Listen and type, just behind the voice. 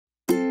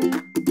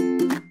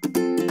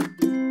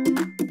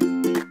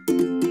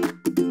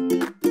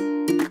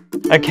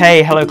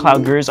Okay, hello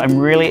Cloud Gurus. I'm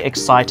really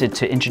excited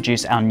to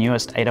introduce our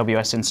newest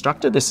AWS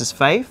instructor. This is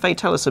Faye. Faye,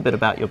 tell us a bit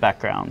about your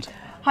background.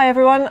 Hi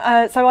everyone,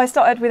 so I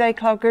started with A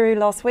Cloud Guru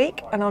last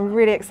week and I'm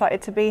really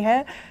excited to be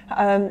here.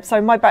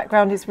 So my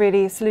background is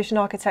really solution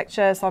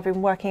architecture, so I've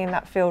been working in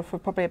that field for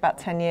probably about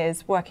 10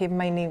 years, working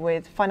mainly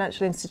with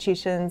financial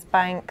institutions,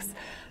 banks,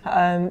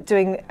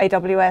 doing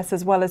AWS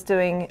as well as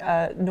doing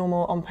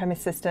normal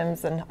on-premise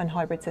systems and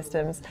hybrid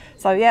systems.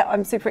 So yeah,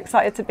 I'm super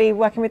excited to be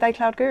working with A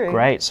Cloud Guru.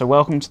 Great, so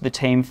welcome to the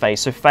team, Faye.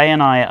 So Faye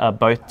and I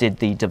both did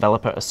the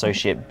Developer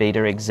Associate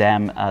Beta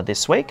exam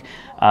this week,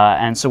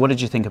 and so what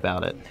did you think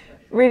about it?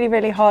 Really,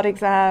 really hard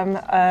exam,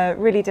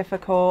 really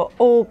difficult,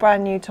 all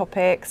brand new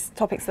topics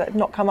that have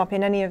not come up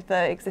in any of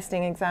the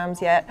existing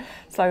exams yet.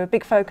 So a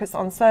big focus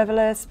on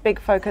serverless, big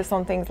focus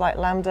on things like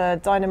Lambda,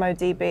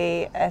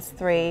 DynamoDB,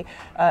 S3,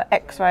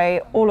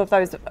 X-Ray, all of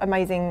those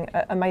amazing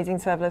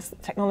serverless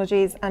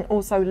technologies, and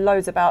also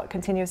loads about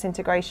continuous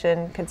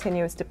integration,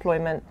 continuous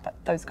deployment,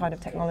 those kind of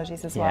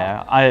technologies as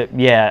well.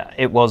 Yeah,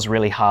 it was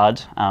really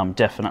hard,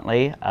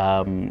 definitely.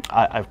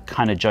 I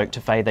kind of joked to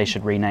Faye they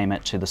should rename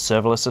it to the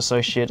Serverless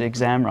Associate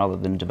exam rather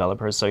than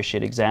Developer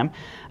Associate exam.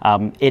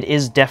 It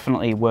is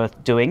definitely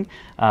worth doing.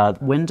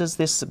 When does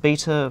this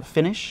beta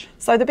finish?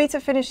 So the beta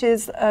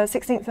finishes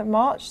 16th of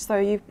March, so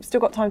you've still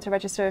got time to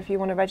register if you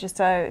want to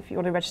register. If you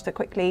want to register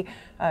quickly,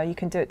 you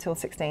can do it till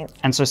 16th.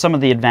 And so some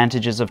of the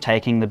advantages of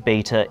taking the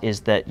beta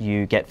is that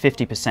you get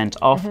 50%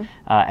 off,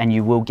 and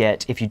you will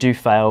get, if you do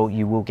fail,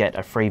 you will get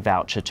a free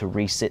voucher to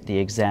resit the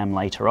exam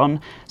later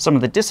on. Some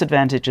of the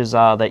disadvantages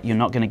are that you're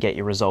not going to get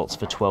your results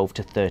for 12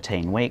 to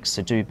 13 weeks,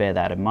 so do bear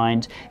that in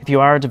mind. If you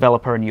are a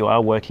developer and you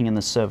are working in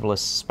the serverless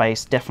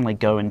space, definitely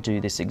go and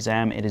do this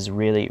exam. It is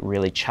really,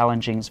 really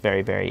challenging. It's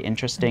very, very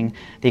interesting.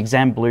 The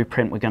exam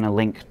blueprint we're going to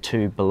link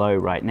to below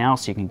right now,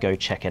 so you can go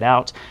check it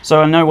out.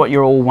 So I know what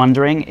you're all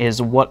wondering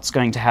is what's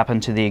going to happen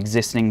to the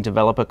existing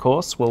developer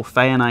course. Well,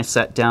 Faye and I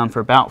sat down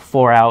for about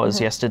 4 hours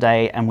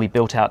yesterday and we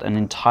built out an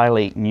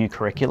entirely new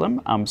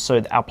curriculum.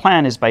 So our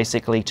plan is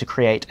basically to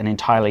create an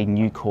entirely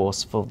new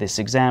course for this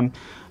exam.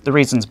 The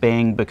reasons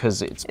being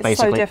because it's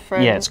basically, so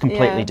different. Yeah, it's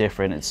completely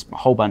different. It's a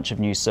whole bunch of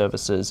new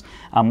services.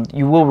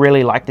 You will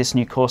really like this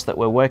new course that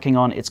we're working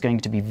on. It's going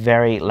to be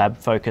very lab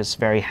focused,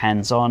 very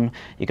hands-on.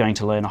 You're going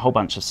to learn a whole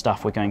bunch of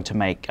stuff. We're going to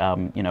make,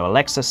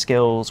 Alexa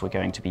skills. We're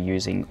going to be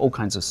using all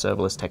kinds of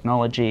serverless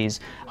technologies,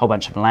 a whole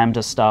bunch of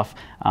Lambda stuff.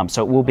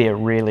 So it will be a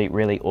really,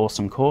 really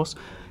awesome course.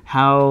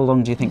 How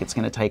long do you think it's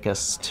going to take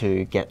us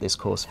to get this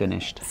course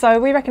finished? So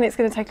we reckon it's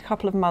going to take a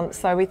couple of months.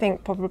 So we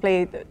think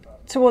probably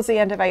towards the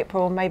end of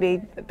April, maybe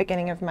the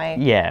beginning of May.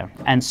 Yeah,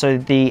 and so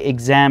the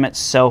exam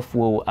itself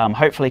will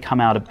hopefully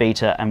come out of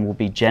beta and will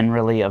be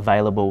generally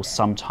available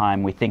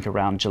sometime, we think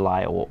around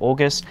July or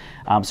August.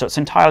 So it's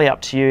entirely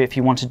up to you. If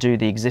you want to do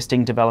the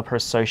existing Developer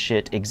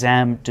Associate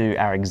exam, do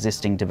our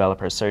existing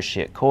Developer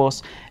Associate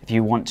course. If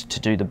you want to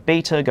do the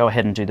beta, go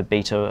ahead and do the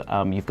beta.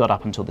 You've got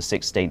up until the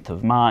 16th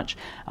of March.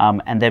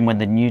 And then when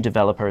the new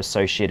Developer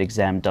Associate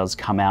exam does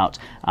come out,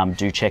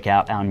 do check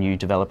out our new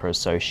Developer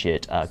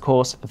Associate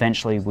course.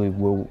 Eventually we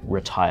will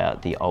retire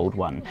the old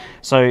one.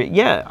 So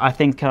yeah, I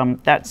think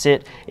that's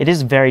it. It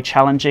is very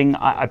challenging.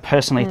 I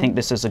personally think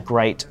this is a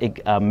great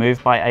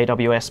move by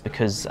AWS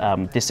because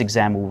this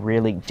exam will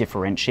really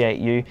differentiate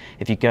you.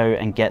 If you go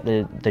and get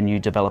the new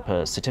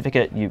developer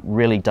certificate, it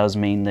really does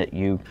mean that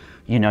you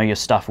know your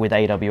stuff with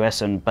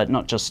AWS, but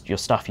not just your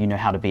stuff, you know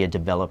how to be a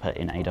developer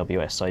in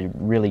AWS. So I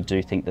really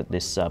do think that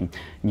this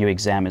new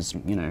exam is,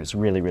 is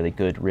really, really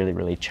good, really,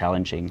 really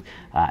challenging,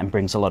 and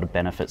brings a lot of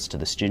benefits to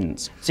the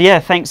students. So yeah,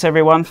 thanks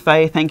everyone.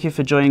 Faye, thank you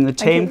for joining the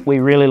team. We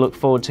really look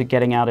forward to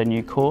getting out a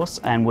new course,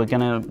 and we're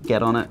going to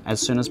get on it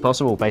as soon as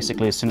possible,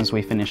 basically as soon as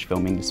we finish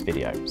filming this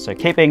video. So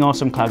keep being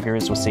awesome, Cloud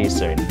Gurus. We'll see you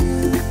soon.